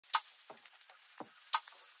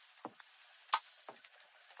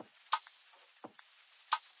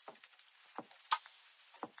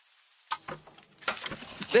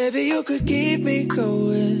Baby, you could keep me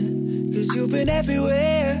going, 'cause you've been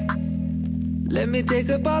everywhere. Let me take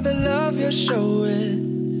up all the love you're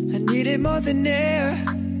showing. I need it more than air.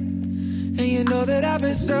 And you know that I've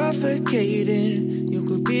been suffocating. You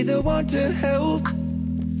could be the one to help,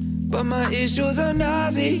 but my issues are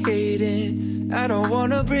nauseating. I don't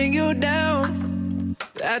wanna bring you down.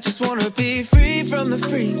 I just wanna be free from the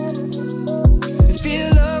freak and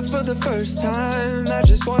feel love for the first time. I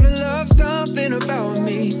just wanna love something about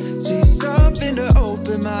me. See something to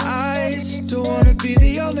open my eyes. Don't wanna be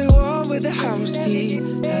the only one with the house key.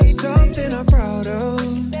 Have something I'm proud of.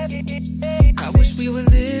 I wish we were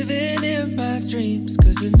living in my dreams,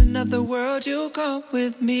 'cause in another world you'll come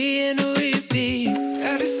with me and we'd be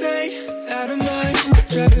out of sight, out of mind.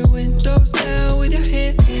 Driving windows down with your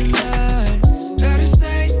hand in mine. Out of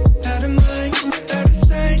sight, out of mind. Out of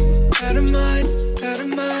sight, out of mind. Out of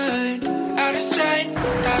mind. Out of sight,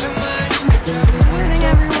 out of mind. Driving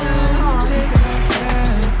windows down, we can take our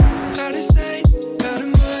time. Out of sight, out of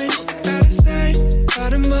mind. Out of sight,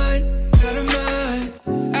 out of mind. Out of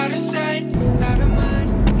mind. Out of sight, out of mind.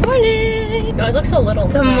 Morning! You guys look so little.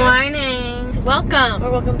 Good morning. Welcome,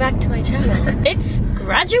 or welcome back to my channel. It's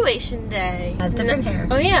graduation day. Different hair.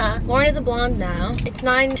 Oh yeah, Lauren is a blonde now. It's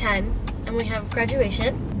 9:10, and we have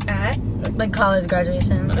graduation at... Like college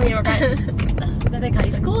graduation. Oh yeah, we're like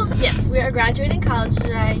high school? Yes, we are graduating college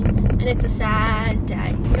today, and it's a sad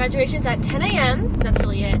day. Graduation's at 10 a.m. That's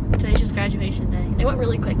really it. Today's just graduation day. It went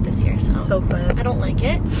really quick this year, so quick. I don't like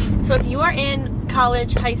it. So if you are in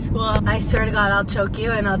college, high school, I swear to God, I'll choke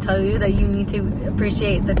you and I'll tell you that you need to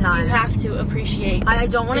appreciate the time. you have to appreciate. I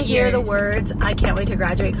don't want to hear the years. words, I can't wait to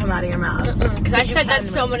graduate, come out of your mouth. Because I've said that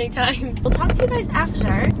so many times. We'll talk to you guys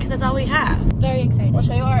after, because that's all we have. Very exciting. We'll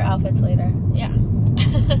show you our outfits later. Yeah.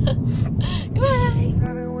 Goodbye.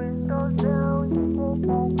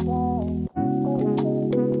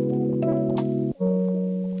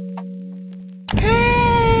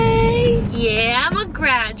 Hey! Yeah, I'm a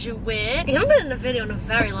graduate. You haven't been in a video in a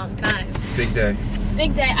very long time. Big day.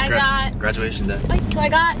 Big day. I got... Graduation day. So I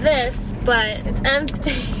got this, but it's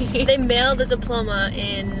empty. They mailed the diploma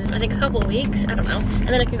in, I think, a couple weeks. I don't know. And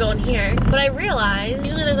then it could go in here. But I realized,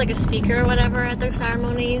 usually there's like a speaker or whatever at their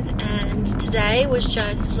ceremonies. And today was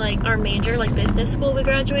just like our major, like business school we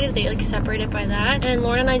graduated. They like separated by that. And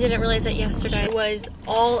Lauren and I didn't realize that yesterday was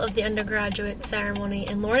all of the undergraduate ceremony.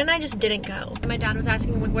 And Lauren and I just didn't go. My dad was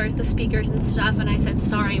asking, like, where's the speakers and stuff? And I said,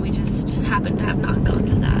 sorry, we just happened to have not gone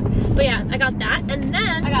to that. But yeah, I got that. And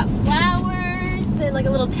then I got flowers and like a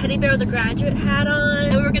little teddy bear with a graduate hat on.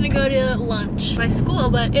 And we were gonna go to lunch by school,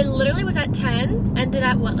 but it literally was at 10, ended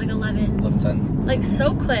at what, like 11? 11:10. Like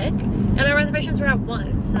so quick. And our reservations were at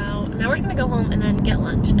 1. So now we're just gonna go home and then get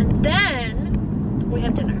lunch. And then we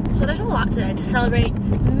have dinner. So there's a lot today to celebrate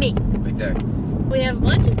me. Big day. We have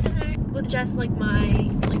lunch and dinner with just like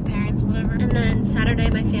my parents, whatever. And then Saturday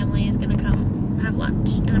my family is gonna come have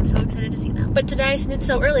lunch, and I'm so excited to see them. But today, since it's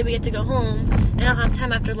so early, we get to go home, and I'll have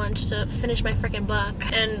time after lunch to finish my freaking book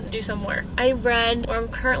and do some work. I read, or I'm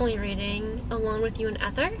currently reading, Alone with You and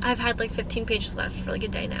Ether. I've had like 15 pages left for like a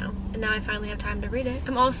day now, and now I finally have time to read it.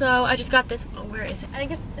 I just got this, oh, where is it? I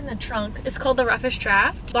think it's in the trunk. It's called The Roughest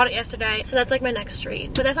Draft. Bought it yesterday, so that's like my next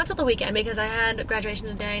read. But that's not till the weekend, because I had graduation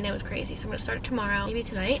today, and it was crazy, so I'm gonna start it tomorrow, maybe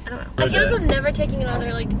tonight, I don't know. I feel like I'm never taking another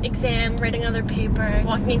like exam, writing another paper,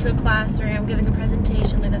 walking into a classroom, giving a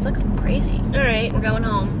presentation. Like, that's like crazy. All right, we're going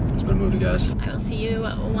home. It's been a movie, guys. I will see you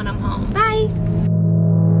when I'm home. Bye.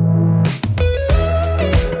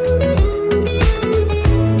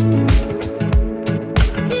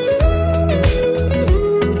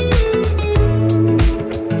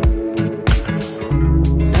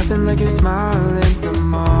 Nothing like your smile in the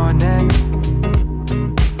morning,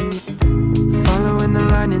 following the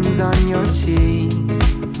linings on your cheeks.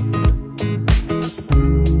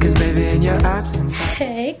 'Cause baby, in your absence,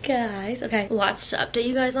 Hey guys, okay, lots to update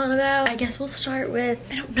you guys on about. I guess we'll start with,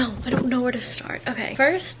 I don't know where to start. Okay,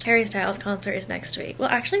 first, Harry Styles concert is next week. Well,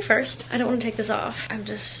 actually first, I don't want to take this off.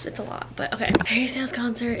 It's a lot, but okay. Harry Styles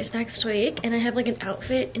concert is next week, and I have like an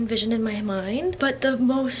outfit envisioned in my mind, but the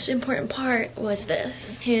most important part was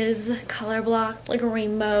this. His color block, like a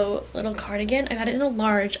rainbow little cardigan. I got it in a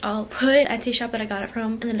large. I'll put Etsy shop that I got it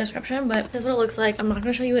from in the description, but this is what it looks like. I'm not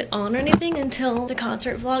gonna show you it on or anything until the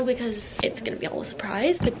concert vlog, because it's gonna be all a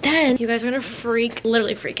surprise. But then you guys are gonna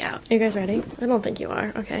literally freak out. Are you guys ready? I don't think you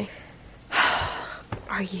are. Okay.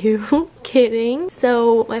 Are you kidding?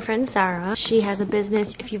 So my friend Sarah, she has a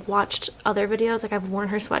business. If you've watched other videos, like I've worn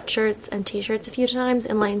her sweatshirts and t-shirts a few times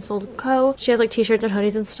in Lane Sold Co. She has like t-shirts and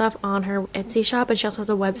hoodies and stuff on her Etsy shop, and she also has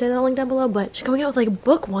a website that I'll link down below, but she's coming out with like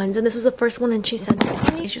book ones, and this was the first one, and she sent it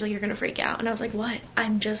to me. She was like, you're gonna freak out. And I was like, what?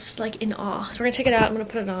 I'm just like in awe. So we're gonna take it out. I'm gonna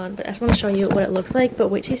put it on, but I just want to show you what it looks like. But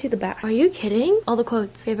wait till you see the back. Are you kidding? All the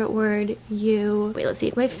quotes. Favorite word, you. Wait, let's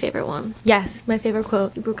see. My favorite one. Yes, my favorite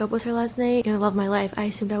quote. You broke up with her last night. You're gonna love my life. I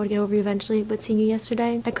assumed I would get over you eventually, but seeing you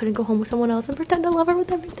yesterday, I couldn't go home with someone else and pretend to love her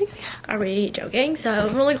with everything I have. Are we joking? So I'm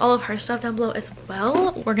gonna link all of her stuff down below as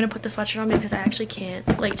well. We're gonna put the sweatshirt on because I actually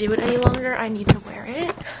can't like do it any longer. I need to wear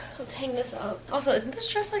it. Let's hang this up. Also, isn't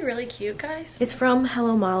this dress like really cute, guys? It's from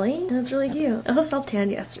Hello Molly, and it's really cute. I also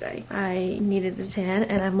self-tanned yesterday. I needed a tan,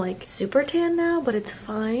 and I'm like super tan now, but it's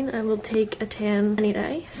fine. I will take a tan any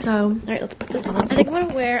day. So, all right, let's put this on. I think I'm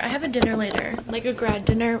gonna wear, I have a dinner later, like a grad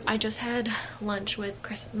dinner. I just had lunch with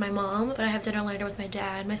Chris, my mom, but I have dinner later with my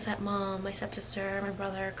dad, my stepmom, my stepsister, my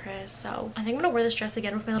brother, Chris. So I think I'm gonna wear this dress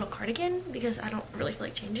again with my little cardigan because I don't really feel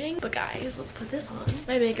like changing. But guys, let's put this on.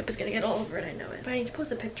 My makeup is gonna get all over it, I know it. But I need to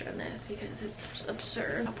post a picture on this because it's just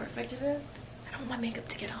absurd how perfect it is. I don't want my makeup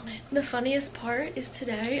to get on it. The funniest part is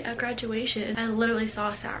today at graduation, I literally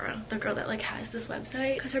saw Sarah, the girl that like has this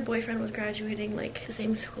website, because her boyfriend was graduating like the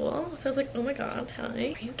same school. So I was like, oh my god,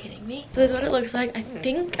 hi. Are you kidding me? So this is what it looks like. I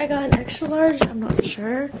think I got an extra large. I'm not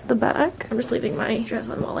sure. The back. I'm just leaving my dress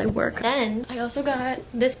on while I work. Then I also got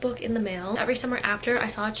this book in the mail. Every summer after I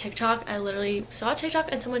saw a TikTok, I literally saw a TikTok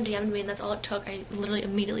and someone DM'd me, and that's all it took. I literally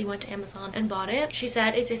immediately went to Amazon and bought it. She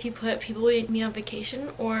said it's if you put People We Meet on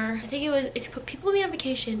Vacation, or I think it was if you put People We Meet on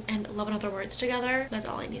Vacation and Love and Other Words together. That's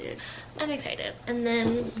all I needed. I'm excited. And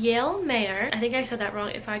then Yale Mayer, I think I said that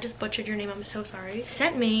wrong. If I just butchered your name, I'm so sorry,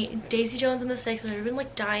 sent me Daisy Jones and the Six, which I've been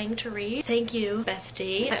like dying to read. Thank you,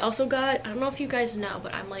 bestie. I also got, I don't know if you guys know,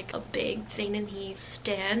 but I'm like a big Zane and Heath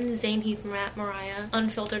stan. Zane, Heath, Mariah,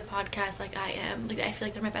 unfiltered podcast like I am. Like I feel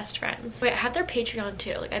like they're my best friends. Wait, I had their Patreon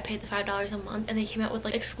too. Like I paid the $5 a month, and they came out with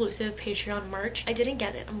like exclusive Patreon merch. I didn't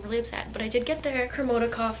get it. I'm really upset, but I did get their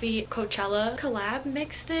Cremota Coffee Coachella collab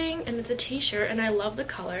mix thing, and it's a t-shirt, and I love the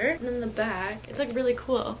color. And then the back, it's like really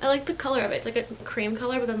cool. I like the color of it. It's like a cream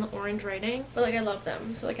color but then the orange writing, but like I love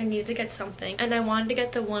them, so like I needed to get something. And I wanted to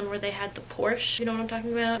get the one where they had the Porsche, you know what I'm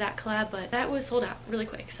talking about, that collab, but that was sold out really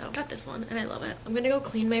quick, so I got this one and I love it. I'm gonna go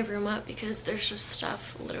clean my room up because there's just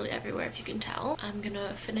stuff literally everywhere, if you can tell. I'm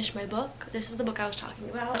gonna finish my book. This is the book I was talking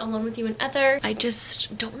about, Alone with You and Ether. I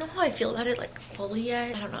just don't know how I feel about it like fully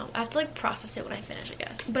yet. I don't know. I have to like process it when I finish, I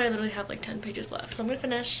guess, but I literally have like 10 pages left, so I'm gonna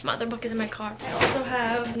finish. My other book is in my car. I also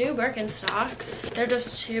have new Birkenstocks. They're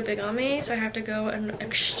just too big on me, so I have to go and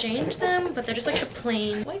exchange them, but they're just like the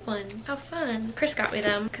plain white ones. How fun. Chris got me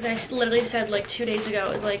them because I literally said like 2 days ago, I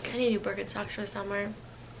was like, I need new Birkenstocks for the summer.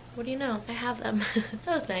 What do you know? I have them.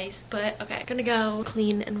 So it was nice, but okay. I'm gonna go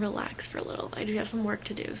clean and relax for a little. I do have some work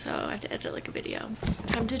to do, so I have to edit like a video.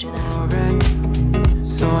 Time to do that.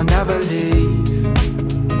 So I'll never leave.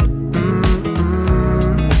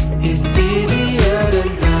 It's easier to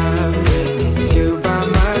love when it's you by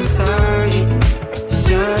my side,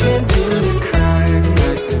 shining through the cracks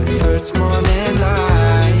like the first morning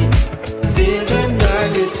light, feeling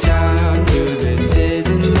like a child through the days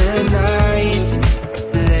and the nights,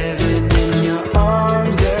 living in your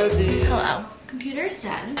arms as if... Hello. Computer's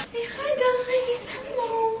dead. Say hi, guys.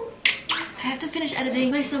 Hello. I have to finish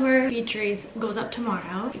editing. My summer beach reads goes up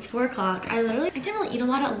tomorrow. It's 4 o'clock. I didn't really eat a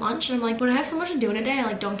lot at lunch, and I'm like, when I have so much to do in a day, I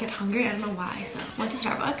like don't get hungry. I don't know why. So went to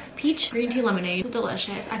Starbucks. Peach green tea lemonade. It's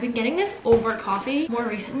delicious. I've been getting this over coffee more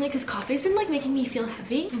recently because coffee's been like making me feel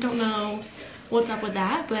heavy. I don't know what's up with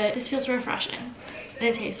that, but this feels refreshing. And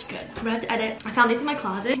it tastes good. I'm gonna have to edit. I found these in my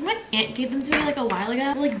closet. My aunt gave them to me like a while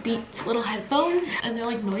ago. They're like Beats little headphones, and they're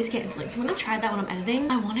like noise canceling. So I'm gonna try that when I'm editing.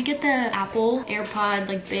 I want to get the Apple AirPod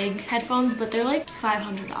like big headphones, but they're like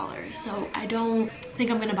 $500. So I don't think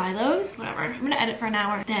I'm gonna buy those. Whatever. I'm gonna edit for an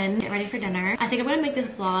hour, then get ready for dinner. I think I'm gonna make this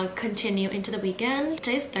vlog continue into the weekend.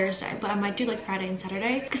 Today's Thursday, but I might do like Friday and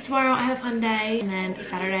Saturday because tomorrow I have a fun day, and then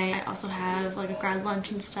Saturday I also have like a grad lunch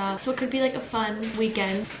and stuff. So it could be like a fun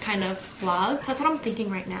weekend kind of vlog. So that's what I'm thinking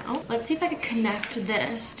right now. Let's see if I can connect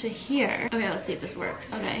this to here. Okay, let's see if this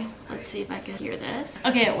works. Okay, let's see if I can hear this.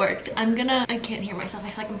 Okay, it worked. I can't hear myself. I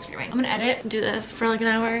feel like I'm screaming. I'm gonna edit, do this for like an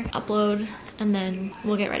hour, upload, and then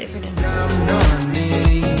we'll get ready for dinner.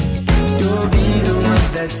 You'll be the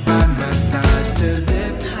one that's by my side to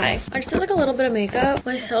live. Hi. I just did like a little bit of makeup.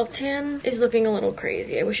 My self-tan is looking a little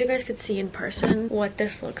crazy. I wish you guys could see in person what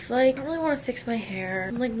this looks like. I don't really want to fix my hair.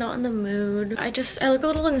 I'm like not in the mood. I look a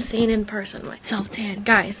little insane in person. My self-tan.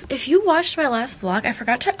 Guys, if you watched my last vlog, I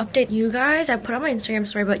forgot to update you guys. I put on my Instagram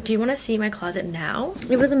story, but do you want to see my closet now?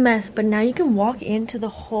 It was a mess, but now you can walk into the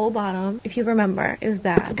whole bottom. If you remember, it was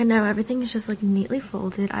bad. And now everything is just like neatly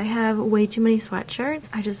folded. I have way too many sweatshirts.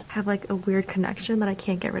 I just have like a weird connection that I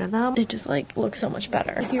can't get rid of them. It just like looks so much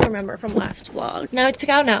better. If you remember from last vlog. Now it's pick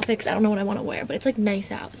out an outfit because I don't know what I want to wear, but it's like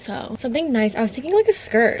nice out. So something nice. I was thinking like a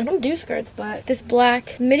skirt. I don't do skirts, but this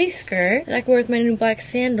black midi skirt that I can wear with my new black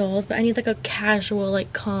sandals, but I need like a casual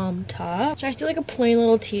like calm top. Should I do like a plain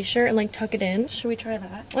little t-shirt and like tuck it in? Should we try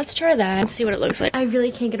that? Let's try that and see what it looks like. I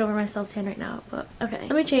really can't get over my self-tan right now, but okay.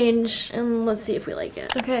 Let me change and let's see if we like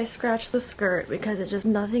it. Okay, I scratched the skirt because it just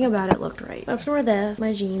nothing about it looked right. I'm gonna wear this,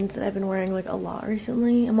 my jeans that I've been wearing like a lot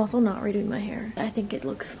recently. I'm also not redoing my hair. I think it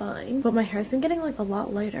looks fine, but my hair's been getting like a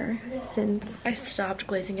lot lighter since I stopped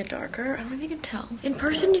glazing it darker. I don't know if you can tell. In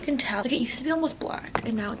person you can tell. Like it used to be almost black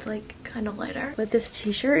and now it's like kind of lighter. But this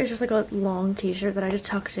t-shirt is just like a long t-shirt that I just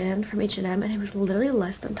tucked in from H&M and it was literally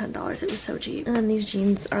less than $10. It was so cheap. And then these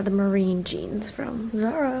jeans are the marine jeans from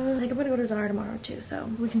Zara. I think I'm gonna go to Zara tomorrow too, so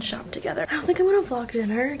we can shop together. I don't think I'm gonna vlog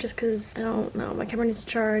dinner just because I don't know. My camera needs to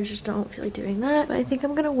charge. Just don't feel like doing that. But I think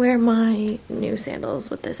I'm gonna wear my new sandals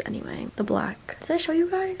with this anyway. The black. Did I show you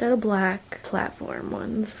guys? They're the black platform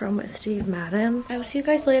ones from Steve Madden. I will see you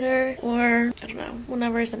guys later, or I don't know,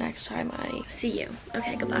 whenever is the next time I see you.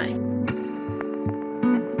 Okay, goodbye.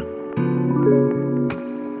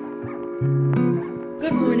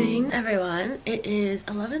 Good morning, everyone. It is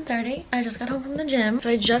 11:30. I just got home from the gym, so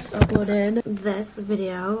I just uploaded this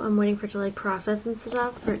video. I'm waiting for it to like process and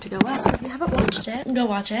stuff for it to go up. If you haven't watched it, go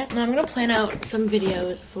watch it. Now I'm gonna plan out some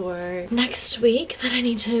videos for next week that I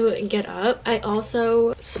need to get up. I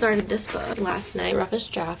also started this book last night,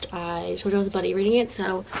 Roughest Draft. I told you I was buddy reading it,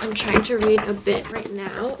 so I'm trying to read a bit right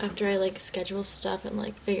now after I like schedule stuff and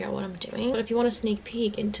like figure out what I'm doing. But if you want a sneak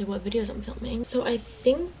peek into what videos I'm filming, so I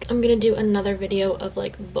think I'm gonna do another video of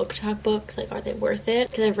like book talk books, like are they worth it,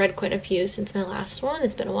 because I've read quite a few since my last one.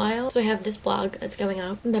 It's been a while. So I have this vlog that's going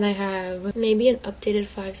up, and then I have maybe an updated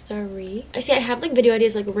 5-star read. I have like video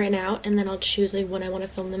ideas like written out, and then I'll choose like when I want to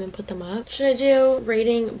film them and put them up. Should I do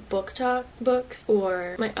rating book talk books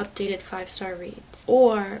or my updated 5-star reads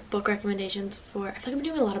or book recommendations for, I feel like I'm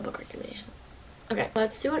doing a lot of book recommendations. Okay,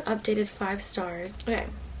 let's do an updated 5 stars. Okay.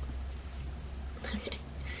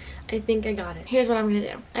 I think I got it. Here's what I'm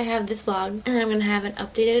gonna do. I have this vlog, and then I'm gonna have an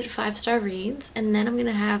updated 5-star reads, and then I'm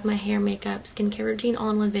gonna have my hair, makeup, skincare routine all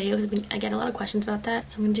in one video because I get a lot of questions about that,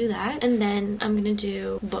 so I'm gonna do that. And then I'm gonna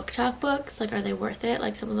do book talk books, like are they worth it,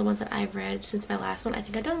 like some of the ones that I've read since my last one. I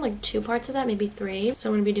think I've done like 2 parts of that, maybe 3, so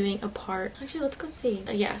I'm gonna be doing a part, actually let's go see.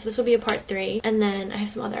 Yeah, so this will be a part 3, and then I have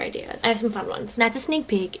some other ideas. I have some fun ones. That's a sneak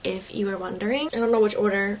peek if you were wondering. I don't know which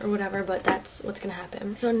order or whatever, but that's what's gonna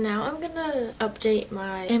happen. So now I'm gonna update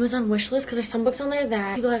my Amazon wish list because there's some books on there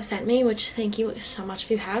that people have sent me, which thank you so much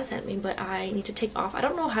if you have sent me, but I need to take off. I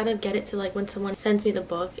don't know how to get it to like when someone sends me the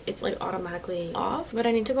book it's like automatically off, but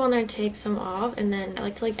I need to go on there and take some off, and then I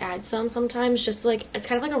like to like add some sometimes, just like it's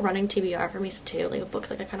kind of like a running TBR for me too, like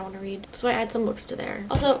books like I kind of want to read, so I add some books to there.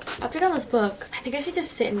 Also, update on this book, I think I should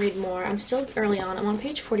just sit and read more. I'm still early on. I'm on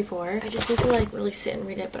page 44. I just need to like really sit and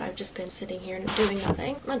read it, but I've just been sitting here and doing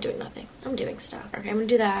nothing. Not doing nothing. I'm doing stuff. Okay, I'm gonna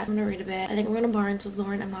do that. I'm gonna read a bit. I think I'm gonna Barnes with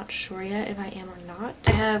Lauren. I'm not sure yet if I am or not.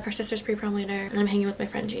 I have her sister's pre-prom later, and I'm hanging with my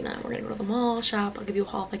friend Gina. We're gonna go to the mall, shop. I'll give you a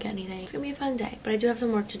haul if I get anything. It's gonna be a fun day, but I do have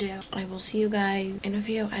some work to do. I will see you guys in a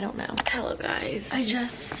few. I don't know. Hello guys. I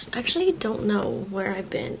just actually don't know where I've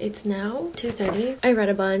been. It's now 2:30. I read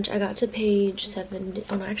a bunch. I got to page 70.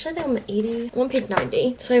 Oh no, actually I think I'm at 80. I'm on page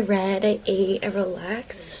 90. So I read, I ate, I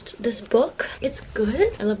relaxed. This book, it's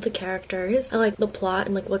good. I love the characters. I like the plot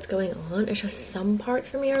and like what's going on. It's just some parts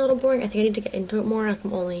for me are a little boring. I think I need to get into it more. Like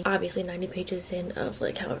I'm only obviously 90 pages in of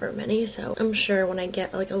like however many, so I'm sure when I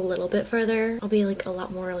get like a little bit further I'll be like a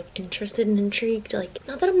lot more like interested and intrigued. Like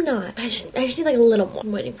not that I'm not, I just need like a little more.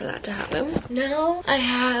 I'm waiting for that to happen. Now I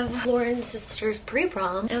have Lauren's sister's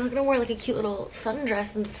pre-prom, and I was gonna wear like a cute little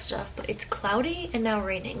sundress and stuff, but it's cloudy and now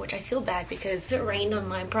raining, which I feel bad because if it rained on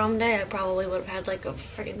my prom day I probably would have had like a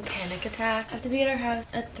freaking panic attack. I have to be at our house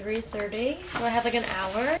at 3:30, so I have like an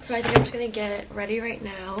hour, so I think I'm just gonna get ready right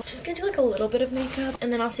now. Just gonna do like a little bit of makeup,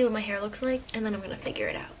 and then I'll I'll see what my hair looks like, and then I'm gonna figure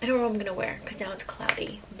it out. I don't know what I'm gonna wear because now it's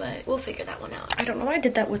cloudy, but we'll figure that one out. I don't know why I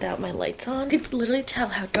did that without my lights on. You can literally tell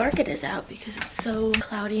how dark it is out because it's so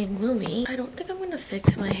cloudy and gloomy. I don't think I'm gonna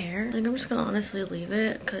fix my hair. I think I'm just gonna honestly leave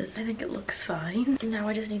it because I think it looks fine. Now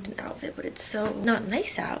I just need an outfit, but it's so not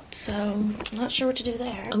nice out, so I'm not sure what to do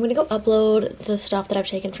there. I'm gonna go upload the stuff that I've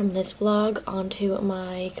taken from this vlog onto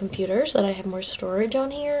my computer so that I have more storage on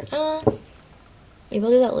here. Maybe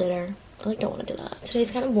I'll do that later. I don't want to do that.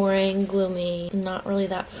 Today's kind of boring, gloomy, not really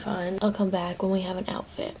that fun. I'll come back when we have an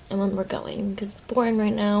outfit and when we're going because it's boring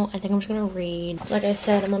right now. I think I'm just gonna read. Like I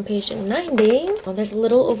said, I'm on page 90. There's a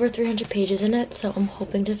little over 300 pages in it, so I'm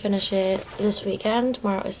hoping to finish it this weekend.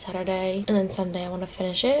 Tomorrow is Saturday, and then Sunday I want to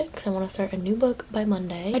finish it because I want to start a new book by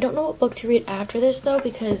Monday. I don't know what book to read after this though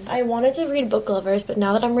because I wanted to read Book Lovers, but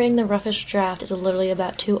now that I'm reading The Roughest Draft, it's literally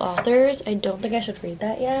about 2 authors. I don't think I should read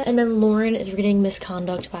that yet. And then Lauren is reading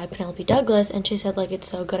Misconduct by Penelope Douglas, and she said like it's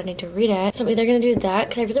so good I need to read it, so I'm either gonna do that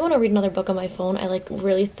because I really want to read another book on my phone. I like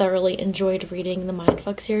really thoroughly enjoyed reading the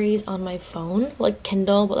Mindfuck series on my phone, like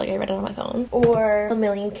Kindle, but like I read it on my phone, or A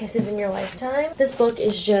Million Kisses in Your Lifetime. This book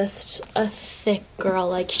is just a thick girl,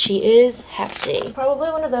 like she is hefty.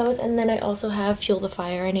 Probably one of those. And then I also have Fuel the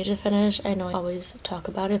Fire I need to finish. I know I always talk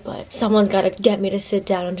about it, but someone's got to get me to sit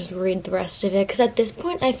down and just read the rest of it because at this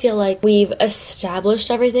point I feel like we've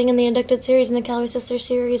established everything in the Inducted series and the Calloway Sisters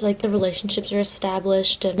series. Like the relationships are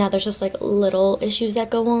established, and now there's just like little issues that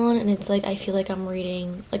go on, and it's like I feel like I'm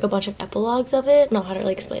reading like a bunch of epilogues of it. I don't know how to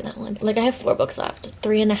really explain that one. Like I have 4 books left,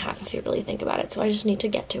 3.5 if you really think about it, so I just need to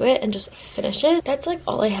get to it and just finish it. That's like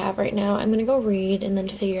all I have right now. I'm gonna go read and then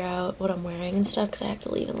figure out what I'm wearing and stuff because I have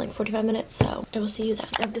to leave in like 45 minutes, so I will see you then.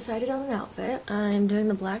 I've decided on an outfit. I'm doing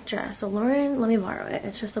the black dress, so Lauren let me borrow it.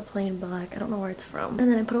 It's just a plain black. I don't know where it's from.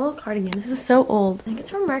 And then I put a little cardigan. This is so old. I think it's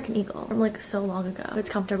from American Eagle from like so long ago. But it's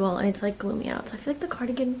comfortable and it's like gloomy out, so I feel like the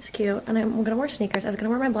cardigan is cute. And I'm gonna wear sneakers. I was gonna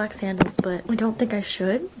wear my black sandals, but I don't think I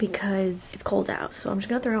should because it's cold out, so I'm just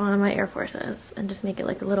gonna throw on my Air Forces and just make it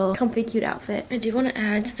like a little comfy cute outfit. I do want to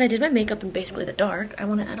add, since I did my makeup in basically the dark, I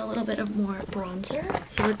want to add a little bit of more bronzer,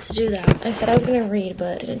 so let's do that. I said I was gonna read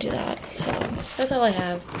but didn't do that, so that's all I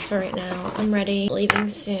have for right now. I'm ready, leaving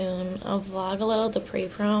soon. I'll vlog a little the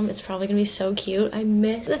pre-prom. It's probably gonna be so cute.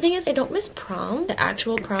 The thing is I don't miss prom. The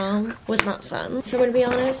actual prom was not fun, if I'm gonna be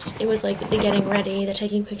honest. It was like the getting ready, the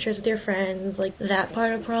taking pictures with your friends, like that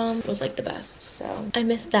part of prom was like the best, so I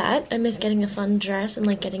miss that. I miss getting a fun dress and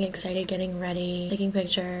like getting excited, getting ready, taking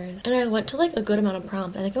pictures. And I went to like a good amount of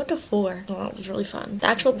proms. I think I went to 4. Oh, it was really fun. The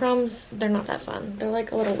actual proms, they're not that fun. They're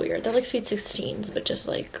like a little weird. They're like sweet 16s, but just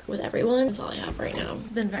like with everyone. That's all I have right now.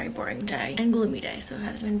 It's been a very boring day and gloomy day, so it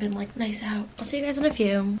hasn't even been like nice out. I'll see you guys in a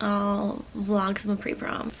few. I'll vlog some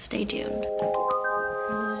pre-prom. Stay tuned.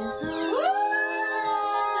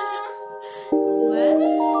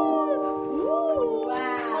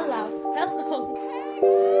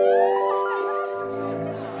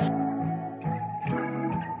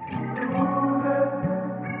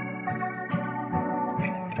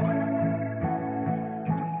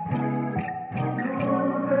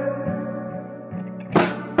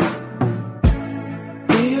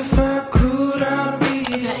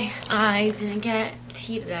 I didn't get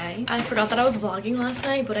tea today. I forgot that I was vlogging last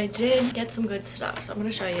night, but I did get some good stuff, so I'm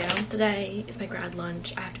gonna show you. Today is my grad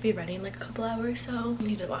lunch. I have to be ready in like a couple hours, so I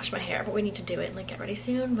need to wash my hair, but we need to do it and like get ready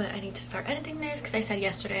soon. But I need to start editing this because I said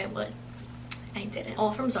yesterday I would. I didn't.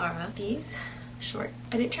 All from Zara. These short.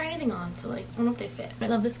 I didn't try anything on, so like I don't know if they fit. I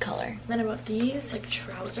love this color. Then I bought these like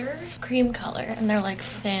trousers, cream color, and they're like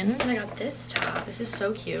thin. And I got this top. This is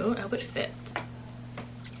so cute. I hope it fits.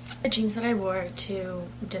 The jeans that I wore to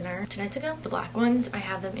dinner 2 nights ago, the black ones, I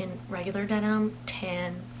have them in regular denim,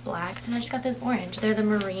 tan, black, and I just got this orange. They're the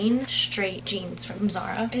marine straight jeans from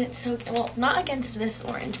Zara, and it's so, well, not against this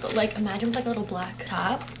orange, but like imagine with like a little black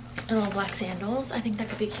top and little black sandals. I think that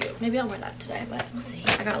could be cute. Maybe I'll wear that today, but we'll see.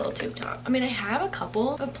 I got a little tube top. I mean, I have a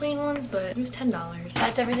couple of plain ones, but it was $10.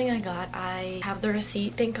 That's everything I got. I have the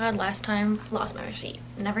receipt. Thank God last time lost my receipt.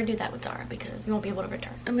 Never do that with Zara because you won't be able to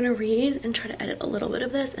return. I'm gonna read and try to edit a little bit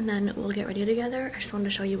of this, and then we'll get ready together. I just wanted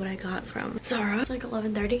to show you what I got from Zara. It's like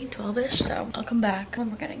 11:30, 12-ish, so I'll come back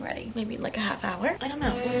when we're getting ready. Maybe in like a half hour. I don't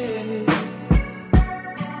know. We'll see.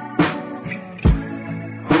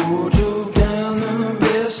 Hold you down the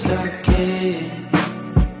best I can.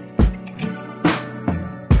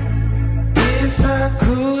 If I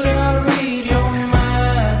could, I'd read your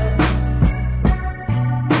mind,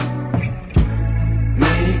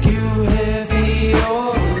 make you happy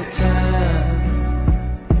all the time.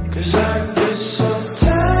 'Cause I get so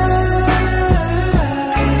tired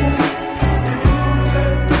of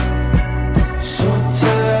losing.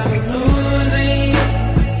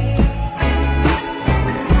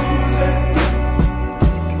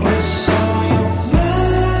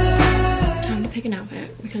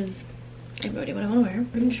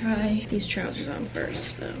 trousers on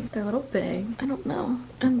first, though. They're a little big. I don't know.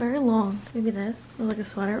 And very long. Maybe this with like a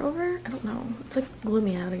sweater over? I don't know. It's like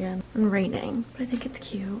gloomy out again and raining, but I think it's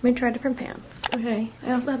cute. I'm gonna try different pants. Okay.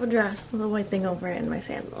 I also have a dress with a white thing over it and my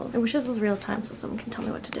sandals. I wish this was real time so someone can tell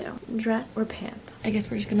me what to do. Dress or pants? I guess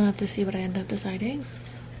we're just gonna have to see what I end up deciding.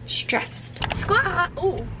 Stressed. Squat!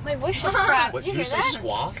 Ooh, my voice just cracked. Did you hear that?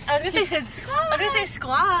 Squawk? I was gonna say squat. I was gonna say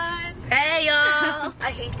squat. Hey y'all!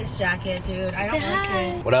 I hate this jacket, dude. I don't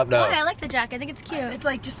like it. What up, no? I like the jacket. I think it's cute. It's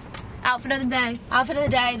like just outfit of the day. Outfit of the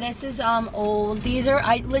day. This is old. These are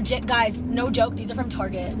legit, guys. No joke. These are from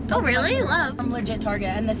Target. Oh really? Love. From legit Target,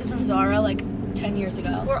 and this is from Zara, like 10 years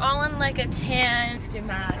ago. We're all in like a tan To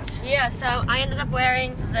match. Yeah, so I ended up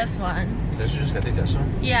wearing this one. Did you just get these yesterday?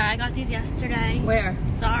 Yeah, I got these yesterday. Where?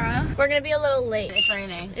 Zara. We're gonna be a little late. It's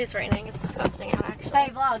raining. It's raining. It's disgusting out actually. Hey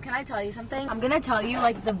vlog, can I tell you something? I'm gonna tell you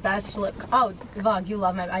like the best lip. Oh vlog, you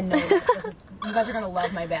love my. I know that. This is. You guys are gonna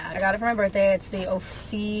love my bag. I got it for my birthday. It's the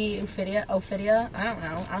Ophidia. I don't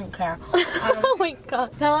know. I don't care. Oh my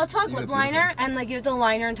god. Pillow Talk lip liner, and like you have to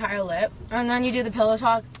line your entire lip, and then you do the Pillow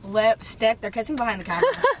Talk lipstick. They're kissing behind the camera.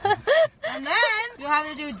 And then you have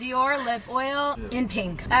to do Dior lip oil in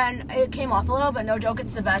pink, and it came off a little, but no joke,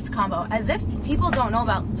 it's the best combo. As if people don't know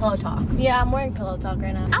about Pillow Talk. Yeah, I'm wearing Pillow Talk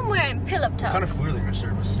right now. I'm wearing Pillow What Talk. kind of food are you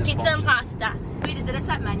serving? Pizza and pasta. Wait, is it a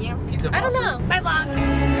set menu? Pizza and I don't pasta? know. Bye vlog.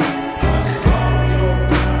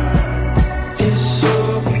 It's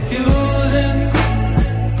so confusing.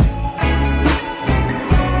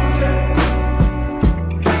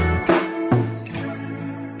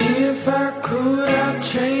 If I could, I'd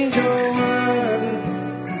change your world.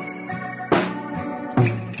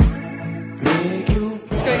 Make you.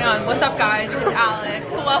 What's going on? What's up guys? It's Alex.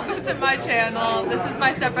 Welcome to my channel. This is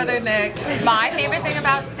my stepbrother Nick. My favorite thing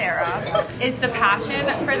about Sarah is the passion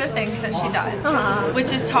for the things that she does,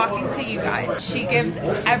 which is talking to you guys. She gives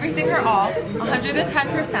everything her all,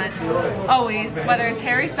 110%, always, whether it's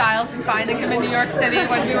Harry Styles and finding him in New York City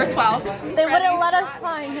when we were 12. They wouldn't let us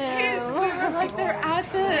find him. We were like, they're at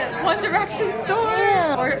the One Direction store.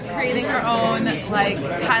 Or creating her own, like,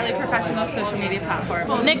 highly professional social media platform.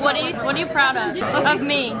 Nick, what are you proud of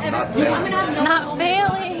me? Not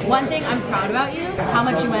failing. One thing I'm proud about you, how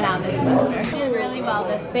much you went out this semester. You did really well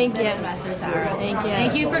this semester, Sarah. Thank you.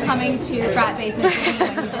 Thank you for coming to frat basement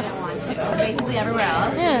when you didn't want to. Basically everywhere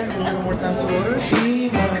else. Yeah. Be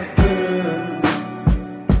my girl.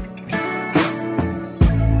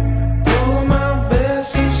 Do my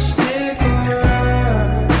best to stick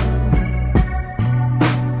around.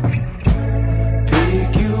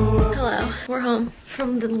 Pick you up. Hello. We're home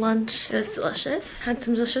from the lunch. It was delicious. Had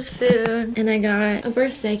some delicious food, and I got a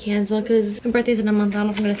birthday candle because my birthday's in a month. I don't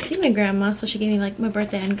know if I'm gonna see my grandma, so she gave me like my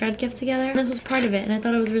birthday and grad gift together. And this was part of it, and I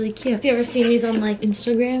thought it was really cute. If you ever seen these on like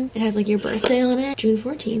Instagram, it has like your birthday on it, June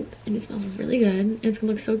 14th, and it smells really good. And it's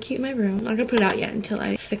gonna look so cute in my room. I'm not gonna put it out yet until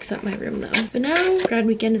I fix up my room though. But now grad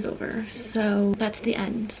weekend is over, so that's the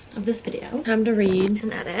end of this video. Time to read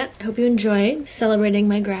and edit. I hope you enjoyed celebrating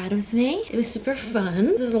my grad with me. It was super fun.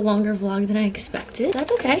 This is a longer vlog than I expected.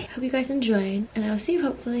 That's okay. Hope you guys enjoyed, and I will see you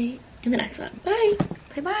hopefully in the next one. Bye.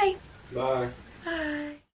 Bye bye. Bye. Bye.